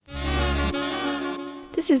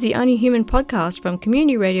This is the Only Human podcast from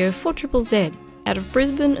Community Radio 4ZZZ out of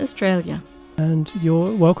Brisbane, Australia. And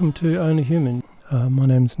you're welcome to Only Human. My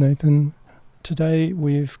name's Nathan. Today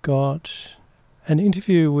we've got an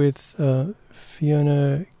interview with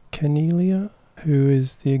Fiona Canelia, who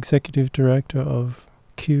is the Executive Director of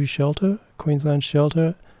Q Shelter, Queensland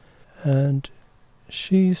Shelter, and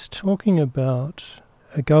she's talking about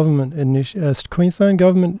a Queensland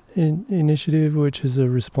government initiative, which is a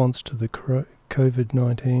response to the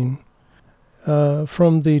COVID-19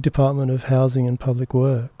 from the Department of Housing and Public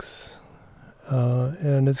Works.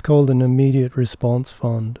 And it's called an Immediate Response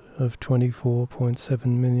Fund of $24.7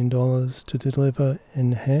 million to deliver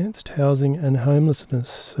enhanced housing and homelessness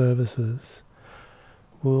services.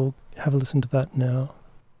 We'll have a listen to that now.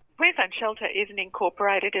 Queensland Shelter is an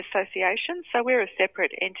incorporated association, so we're a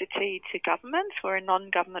separate entity to government. We're a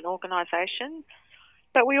non-government organisation,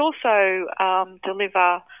 but we also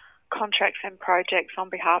deliver contracts and projects on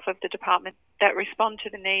behalf of the department that respond to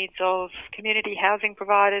the needs of community housing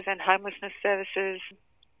providers and homelessness services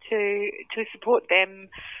to support them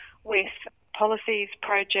with policies,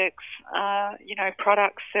 projects,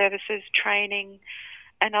 products, services, training,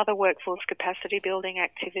 and other workforce capacity building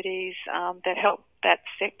activities that help that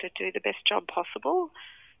sector do the best job possible.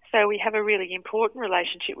 So we have a really important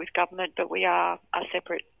relationship with government, but we are a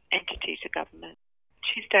separate entity to government.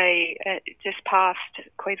 Tuesday just passed,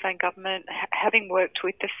 Queensland Government, having worked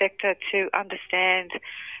with the sector to understand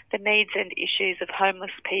the needs and issues of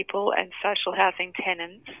homeless people and social housing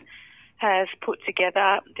tenants, has put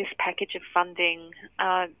together this package of funding,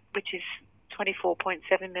 which is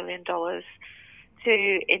 $24.7 million,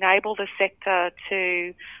 to enable the sector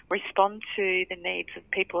to respond to the needs of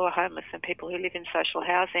people who are homeless and people who live in social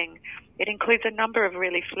housing. It includes a number of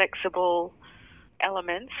really flexible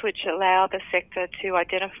elements which allow the sector to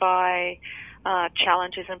identify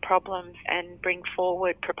challenges and problems and bring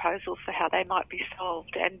forward proposals for how they might be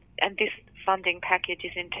solved. And this funding package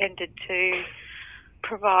is intended to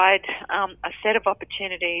provide a set of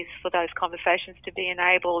opportunities for those conversations to be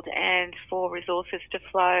enabled and for resources to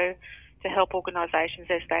flow to help organisations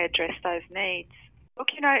as they address those needs. Look,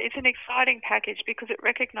 it's an exciting package because it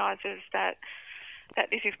recognises that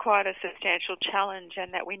this is quite a substantial challenge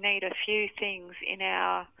and that we need a few things in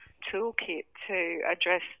our toolkit to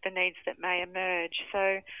address the needs that may emerge.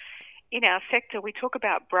 So in our sector, we talk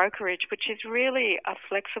about brokerage, which is really a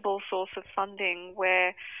flexible source of funding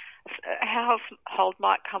where a household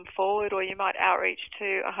might come forward or you might outreach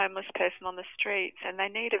to a homeless person on the streets and they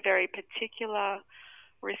need a very particular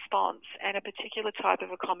response and a particular type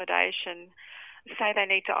of accommodation. Say they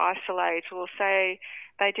need to isolate or say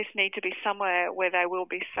they just need to be somewhere where they will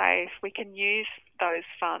be safe. We can use those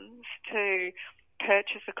funds to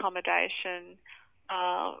purchase accommodation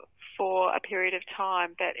for a period of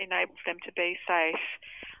time that enables them to be safe,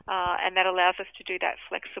 and that allows us to do that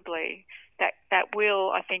flexibly. That will,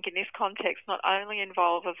 I think, in this context, not only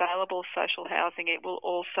involve available social housing, it will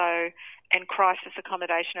also, and crisis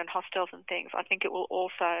accommodation and hostels and things, I think it will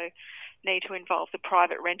also need to involve the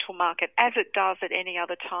private rental market, as it does at any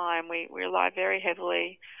other time. We rely very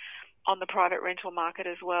heavily on the private rental market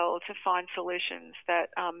as well to find solutions that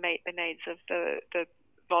meet the needs of the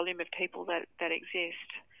volume of people that exist.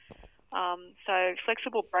 So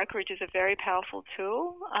flexible brokerage is a very powerful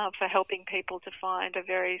tool for helping people to find a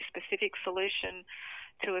very specific solution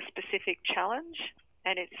to a specific challenge,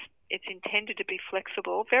 and it's intended to be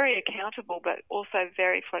flexible, very accountable, but also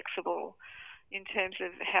very flexible in terms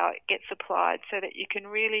of how it gets applied so that you can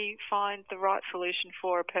really find the right solution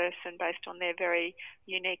for a person based on their very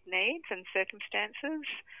unique needs and circumstances.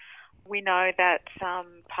 We know that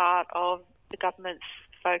part of the government's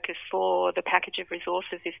focus for the package of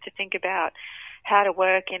resources is to think about how to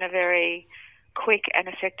work in a very quick and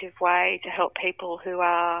effective way to help people who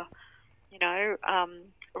are,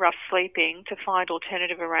 rough sleeping to find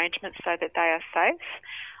alternative arrangements so that they are safe.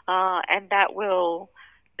 And that will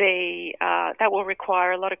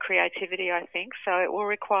require a lot of creativity, I think. So it will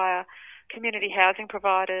require community housing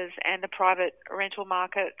providers and the private rental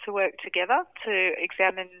market to work together to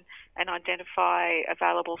examine and identify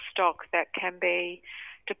available stock that can be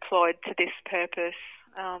deployed to this purpose.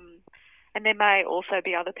 And there may also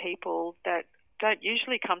be other people that don't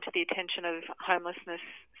usually come to the attention of homelessness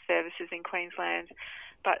services in Queensland,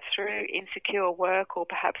 but through insecure work or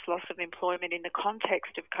perhaps loss of employment in the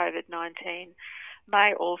context of COVID-19,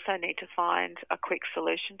 may also need to find a quick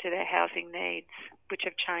solution to their housing needs, which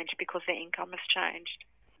have changed because their income has changed.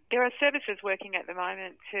 There are services working at the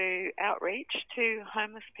moment to outreach to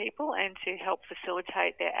homeless people and to help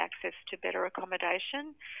facilitate their access to better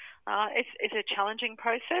accommodation. It's a challenging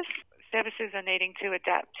process. services are needing to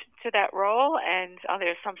adapt to that role, and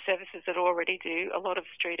there are some services that already do a lot of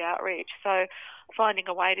street outreach. So finding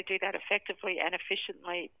a way to do that effectively and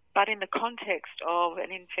efficiently, but in the context of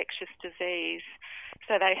an infectious disease.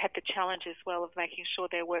 So they had the challenge as well of making sure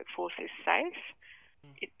their workforce is safe.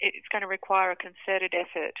 It's going to require a concerted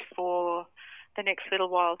effort for the next little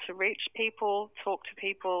while to reach people, talk to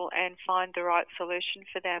people and find the right solution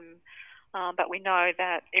for them. But we know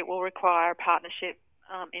that it will require a partnership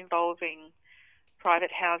involving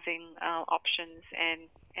private housing options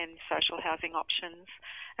and social housing options.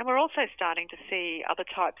 And we're also starting to see other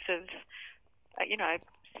types of,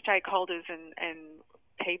 stakeholders and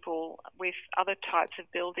people with other types of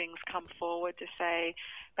buildings come forward to say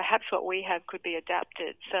perhaps what we have could be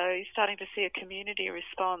adapted. So you're starting to see a community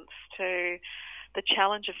response to the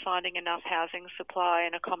challenge of finding enough housing supply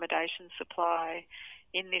and accommodation supply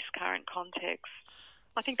in this current context.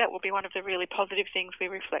 I think that will be one of the really positive things we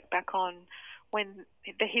reflect back on when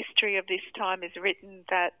the history of this time is written,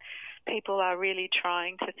 that people are really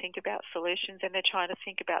trying to think about solutions and they're trying to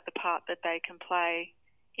think about the part that they can play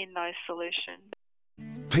in those solutions.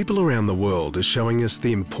 People around the world are showing us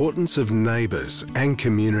the importance of neighbours and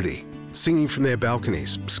community, singing from their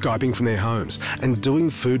balconies, Skyping from their homes, and doing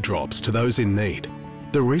food drops to those in need.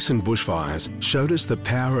 The recent bushfires showed us the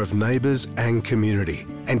power of neighbours and community,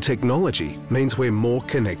 and technology means we're more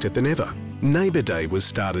connected than ever. Neighbour Day was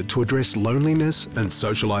started to address loneliness and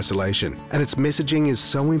social isolation, and its messaging is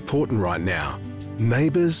so important right now.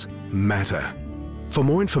 Neighbours matter. For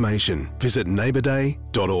more information, visit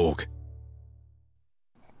neighbourday.org.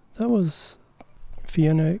 That was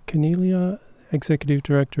Fiona Cornelia, Executive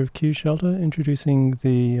Director of Q Shelter, introducing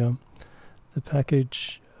the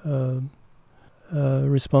package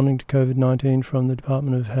responding to COVID-19 from the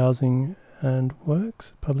Department of Housing and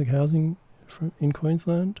Works, Public Housing in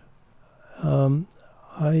Queensland.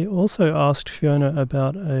 I also asked Fiona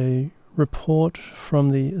about a report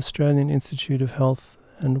from the Australian Institute of Health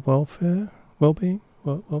and Welfare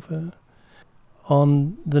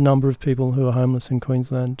on the number of people who are homeless in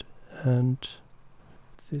Queensland, and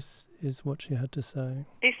this is what she had to say.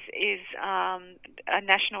 This is a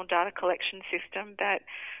national data collection system that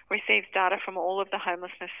receives data from all of the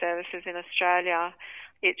homelessness services in Australia.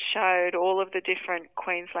 It showed all of the different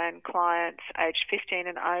Queensland clients aged 15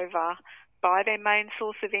 and over by their main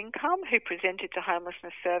source of income who presented to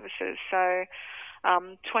homelessness services. So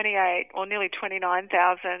 28 or nearly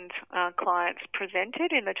 29,000 clients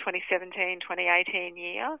presented in the 2017-2018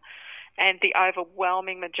 year, and the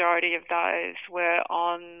overwhelming majority of those were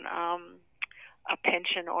on a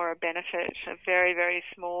pension or a benefit. A very, very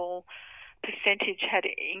small percentage had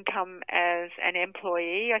income as an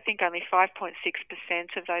employee. I think only 5.6%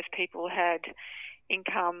 of those people had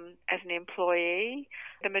income as an employee.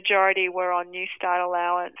 The majority were on New Start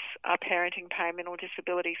allowance, parenting payment or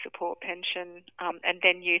disability support pension, and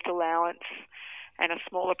then youth allowance, and a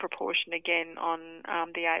smaller proportion again on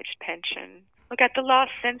the aged pension. Look, at the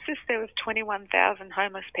last census there was 21,000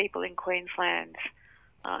 homeless people in Queensland,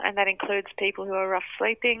 and that includes people who are rough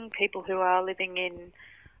sleeping, people who are living in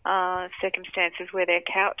circumstances where they're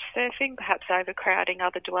couch surfing, perhaps overcrowding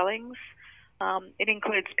other dwellings. It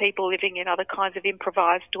includes people living in other kinds of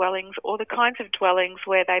improvised dwellings, or the kinds of dwellings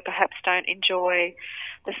where they perhaps don't enjoy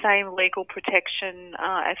the same legal protection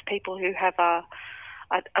as people who have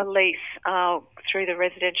a lease through the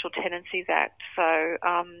Residential Tenancies Act. So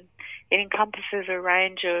it encompasses a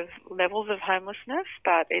range of levels of homelessness,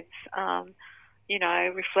 but it's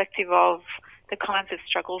reflective of the kinds of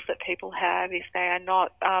struggles that people have if they are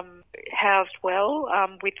not housed well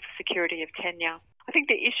with security of tenure. I think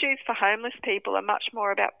the issues for homeless people are much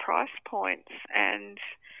more about price points, and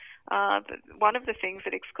one of the things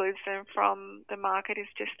that excludes them from the market is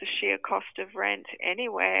just the sheer cost of rent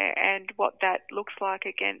anywhere and what that looks like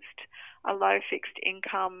against a low fixed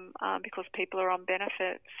income because people are on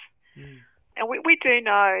benefits. Mm. And we do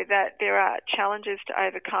know that there are challenges to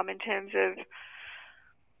overcome in terms of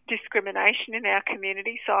discrimination in our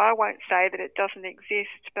community, so I won't say that it doesn't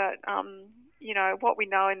exist, but what we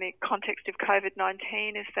know in the context of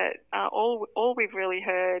COVID-19 is that all we've really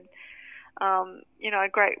heard,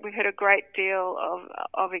 we've heard a great deal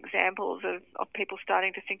of examples of people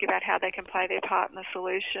starting to think about how they can play their part in the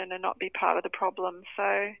solution and not be part of the problem. So,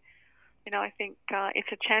 I think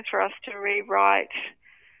it's a chance for us to rewrite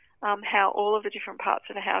how all of the different parts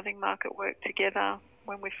of the housing market work together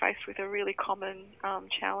when we're faced with a really common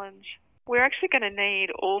challenge. We're actually going to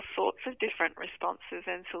need all sorts of different responses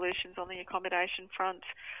and solutions on the accommodation front.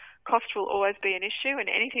 Cost will always be an issue, and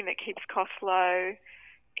anything that keeps costs low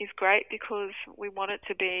is great because we want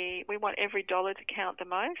every dollar to count the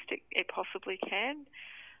most it possibly can.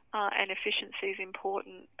 and efficiency is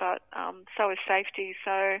important, but so is safety.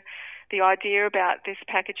 So the idea about this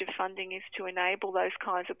package of funding is to enable those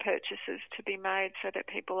kinds of purchases to be made so that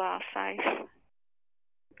people are safe.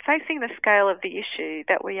 Facing the scale of the issue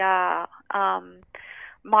that we are,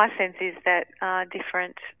 my sense is that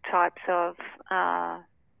different types of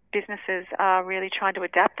businesses are really trying to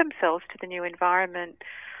adapt themselves to the new environment.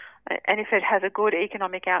 And if it has a good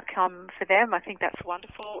economic outcome for them, I think that's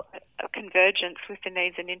wonderful. A convergence with the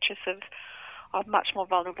needs and interests of much more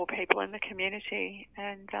vulnerable people in the community.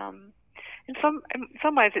 And in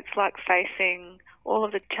some ways, it's like facing all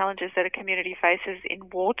of the challenges that a community faces in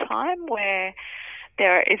wartime, where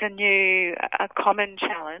there is a common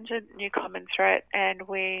challenge, a new common threat, and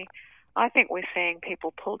I think we're seeing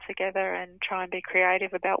people pull together and try and be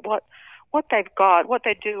creative about what they've got, what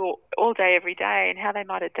they do all day, every day, and how they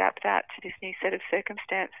might adapt that to this new set of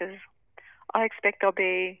circumstances. I expect there'll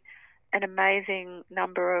be an amazing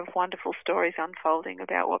number of wonderful stories unfolding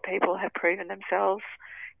about what people have proven themselves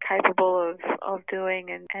capable of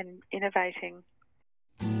doing and innovating.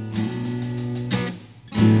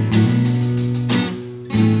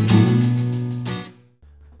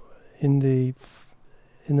 In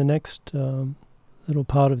the next little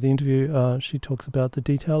part of the interview, she talks about the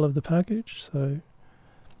detail of the package. So,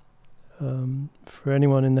 for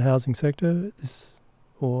anyone in the housing sector,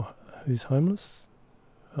 or who's homeless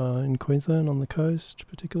in Queensland on the coast,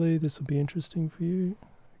 particularly, this will be interesting for you.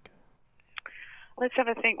 Okay. Let's have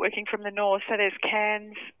a think. Working from the north, so there's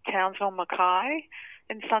Cairns, Townsville, Mackay,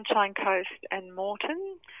 and Sunshine Coast and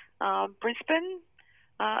Moreton, Brisbane,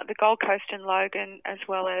 the Gold Coast and Logan, as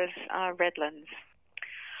well as Redlands.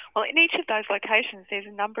 Well, in each of those locations, there's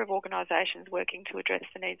a number of organisations working to address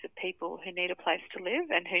the needs of people who need a place to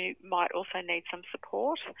live and who might also need some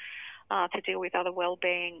support to deal with other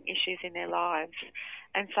wellbeing issues in their lives.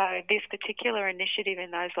 And so this particular initiative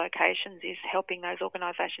in those locations is helping those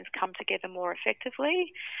organisations come together more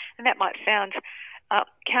effectively. And that might sound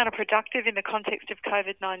counterproductive in the context of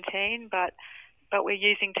COVID-19, but we're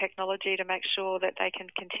using technology to make sure that they can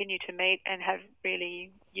continue to meet and have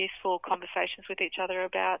really useful conversations with each other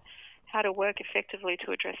about how to work effectively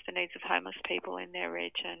to address the needs of homeless people in their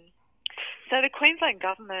region. So the Queensland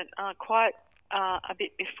Government, quite a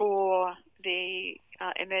bit before the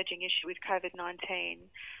emerging issue with COVID-19,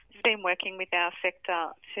 has been working with our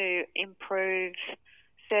sector to improve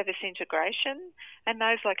service integration, and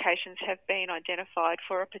those locations have been identified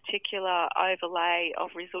for a particular overlay of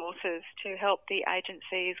resources to help the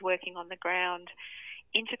agencies working on the ground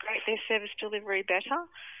integrate their service delivery better.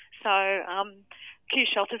 So Q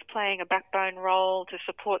Shelter's playing a backbone role to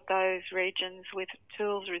support those regions with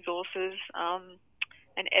tools, resources,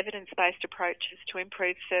 and evidence-based approaches to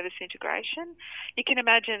improve service integration. You can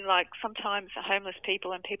imagine, like, sometimes homeless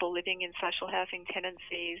people and people living in social housing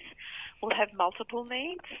tenancies will have multiple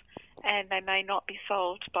needs, and they may not be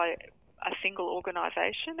solved by a single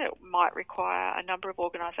organisation. It might require a number of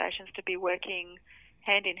organisations to be working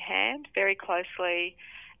hand in hand very closely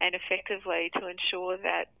and effectively to ensure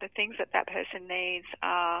that the things that that person needs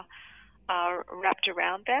are wrapped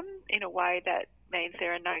around them in a way that means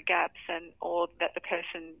there are no gaps or that the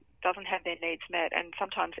person doesn't have their needs met and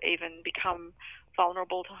sometimes even become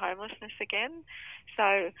vulnerable to homelessness again.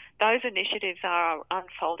 So those initiatives are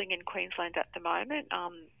unfolding in Queensland at the moment.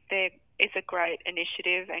 There is a great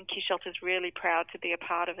initiative, and Q Shelter's really proud to be a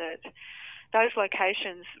part of it. Those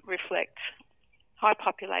locations reflect high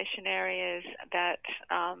population areas that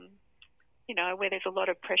where there's a lot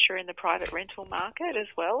of pressure in the private rental market as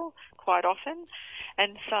well, quite often.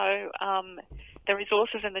 And so the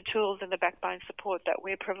resources and the tools and the backbone support that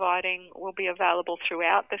we're providing will be available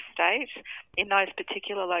throughout the state. In those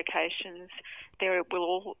particular locations, there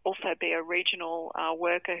will also be a regional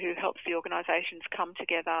worker who helps the organisations come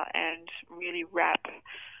together and really wrap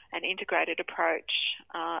an integrated approach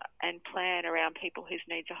and plan around people whose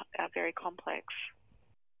needs are very complex.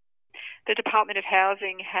 The Department of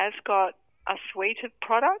Housing has got a suite of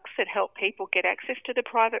products that help people get access to the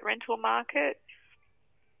private rental market,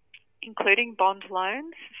 including bond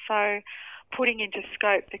loans. So putting into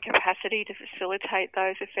scope the capacity to facilitate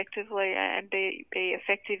those effectively and be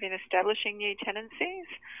effective in establishing new tenancies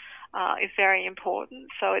is very important.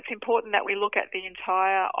 So it's important that we look at the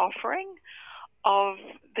entire offering of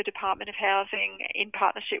the Department of Housing in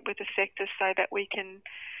partnership with the sector so that we can,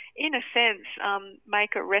 in a sense,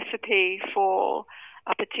 make a recipe for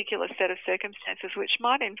a particular set of circumstances, which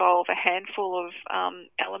might involve a handful of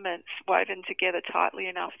elements woven together tightly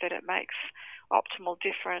enough that it makes optimal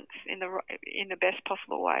difference in the best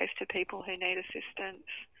possible ways to people who need assistance.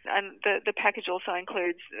 And the package also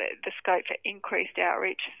includes the scope for increased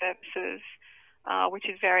outreach services which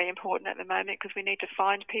is very important at the moment because we need to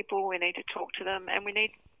find people, we need to talk to them, and we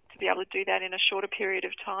need to be able to do that in a shorter period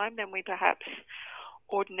of time than we perhaps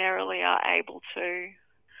ordinarily are able to.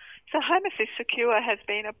 So Home Assist Secure has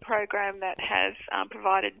been a program that has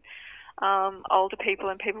provided older people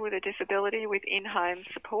and people with a disability with in-home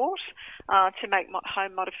support to make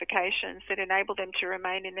home modifications that enable them to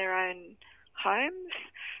remain in their own homes.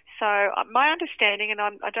 So my understanding, and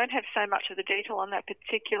I don't have so much of the detail on that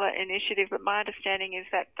particular initiative, but my understanding is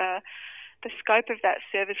that the scope of that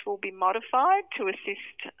service will be modified to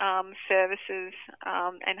assist services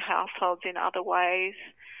and households in other ways.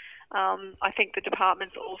 I think the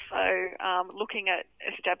department's also looking at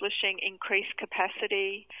establishing increased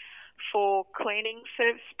capacity for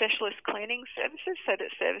specialist cleaning services so that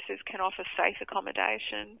services can offer safe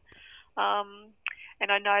accommodation.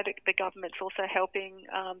 And I know that the government's also helping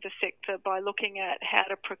the sector by looking at how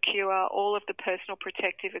to procure all of the personal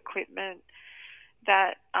protective equipment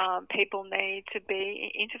that people need to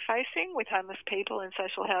be interfacing with homeless people and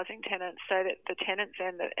social housing tenants so that the tenants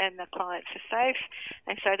and the clients are safe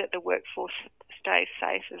and so that the workforce stays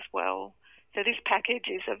safe as well. So this package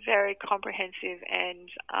is a very comprehensive and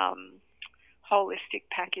holistic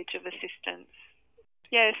package of assistance.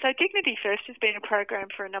 Yeah, so Dignity First has been a program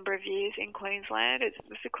for a number of years in Queensland. It's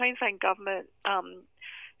the Queensland Government,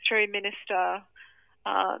 through Minister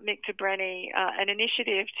Mick de Brenni, an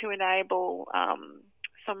initiative to enable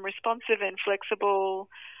some responsive and flexible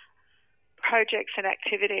projects and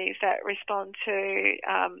activities that respond to,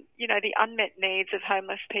 the unmet needs of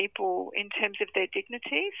homeless people in terms of their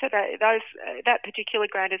dignity. So that particular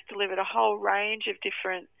grant has delivered a whole range of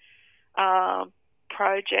different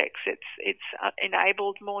projects. It's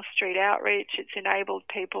enabled more street outreach. It's enabled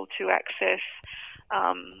people to access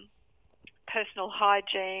personal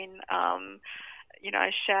hygiene,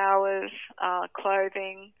 showers,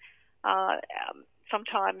 clothing,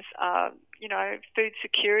 sometimes, food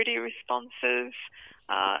security responses.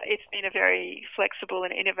 It's been a very flexible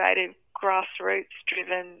and innovative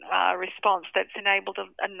grassroots-driven response that's enabled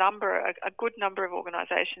a good number of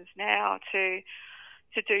organisations now to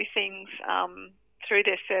do things through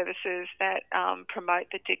their services that promote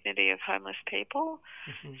the dignity of homeless people.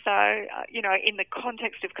 Mm-hmm. So, in the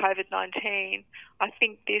context of COVID-19, I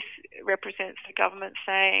think this represents the government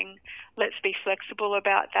saying, let's be flexible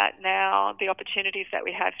about that now. The opportunities that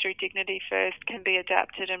we have through Dignity First can be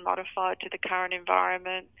adapted and modified to the current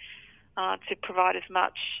environment to provide as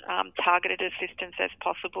much targeted assistance as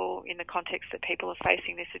possible in the context that people are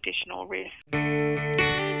facing this additional risk.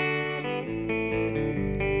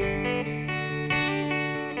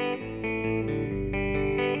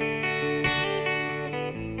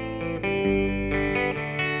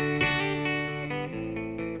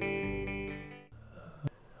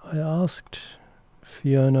 I asked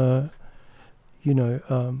Fiona,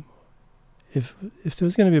 if there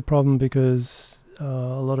was going to be a problem because a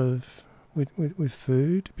lot of with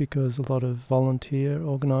food, because a lot of volunteer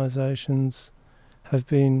organisations have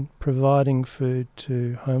been providing food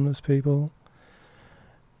to homeless people,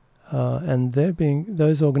 and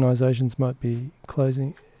those organisations might be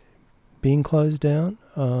being closed down,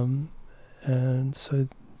 and so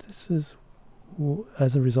this is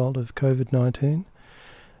as a result of COVID-19.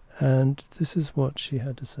 And this is what she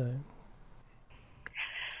had to say.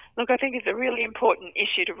 Look, I think it's a really important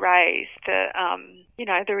issue to raise.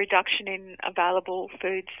 The reduction in available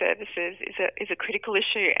food services is a critical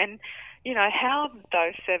issue, and how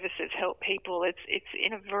those services help people. It's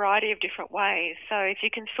in a variety of different ways. So if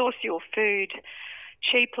you can source your food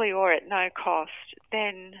cheaply or at no cost,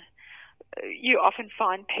 then you often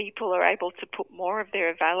find people are able to put more of their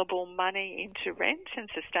available money into rent and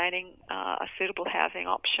sustaining a suitable housing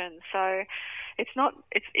option. So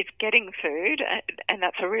it's getting food, and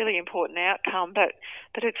that's a really important outcome, but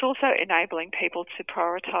it's also enabling people to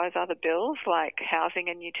prioritise other bills like housing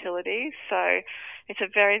and utilities. So it's a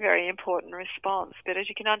very, very important response. But as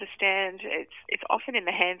you can understand, it's often in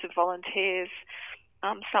the hands of volunteers.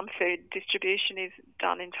 Some food distribution is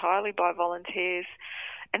done entirely by volunteers.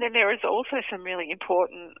 And then there is also some really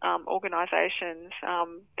important organisations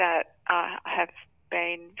that have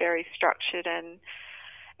been very structured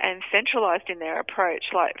and centralised in their approach,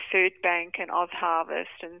 like Food Bank and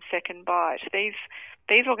OzHarvest and Second Bite.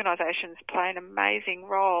 These organisations play an amazing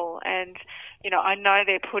role, and I know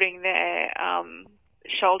they're putting their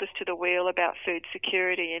shoulders to the wheel about food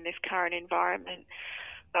security in this current environment.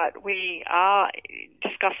 But we are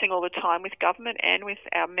discussing all the time with government and with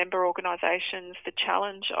our member organisations the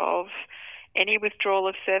challenge of any withdrawal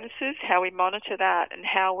of services, how we monitor that and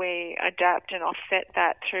how we adapt and offset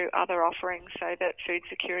that through other offerings so that food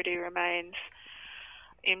security remains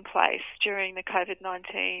in place during the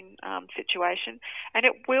COVID-19 situation, and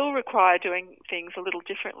it will require doing things a little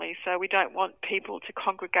differently. So we don't want people to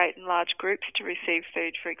congregate in large groups to receive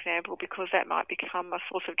food, for example, because that might become a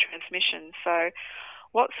source of transmission. So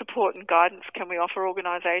what support and guidance can we offer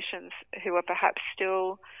organisations who are perhaps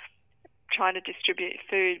still trying to distribute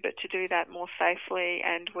food, but to do that more safely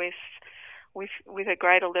and with a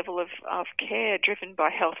greater level of care, driven by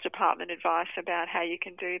health department advice about how you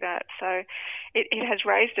can do that. So it has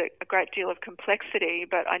raised a great deal of complexity,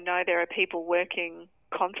 but I know there are people working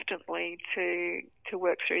constantly to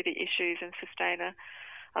work through the issues and sustain a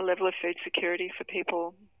level of food security for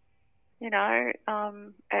people. You know,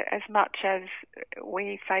 as much as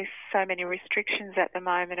we face so many restrictions at the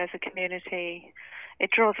moment as a community,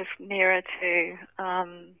 it draws us nearer to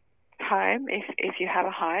home if you have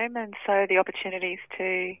a home, and so the opportunities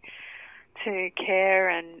to care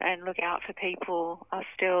and look out for people are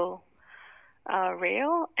still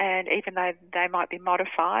real, and even though they might be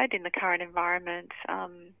modified in the current environment,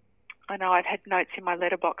 I know I've had notes in my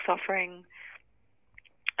letterbox offering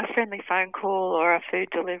a friendly phone call or a food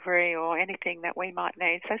delivery or anything that we might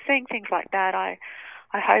need. So seeing things like that, I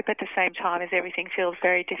hope at the same time as everything feels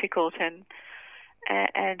very difficult and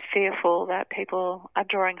fearful, that people are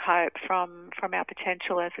drawing hope from our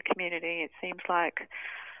potential as a community. It seems like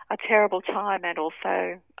a terrible time and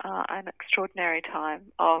also an extraordinary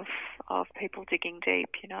time of people digging deep,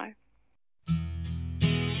 you know.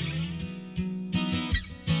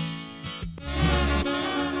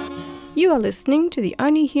 You are listening to the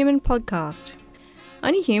Only Human podcast.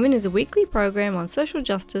 Only Human is a weekly program on social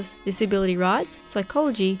justice, disability rights,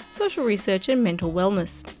 psychology, social research and mental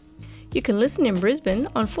wellness. You can listen in Brisbane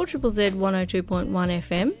on 4ZZZ 102.1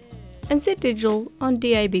 FM and Z Digital on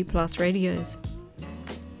DAB Plus radios.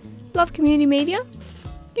 Love community media?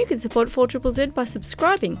 You can support 4ZZZ by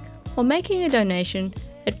subscribing or making a donation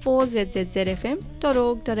at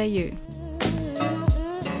 4ZZZFM.org.au.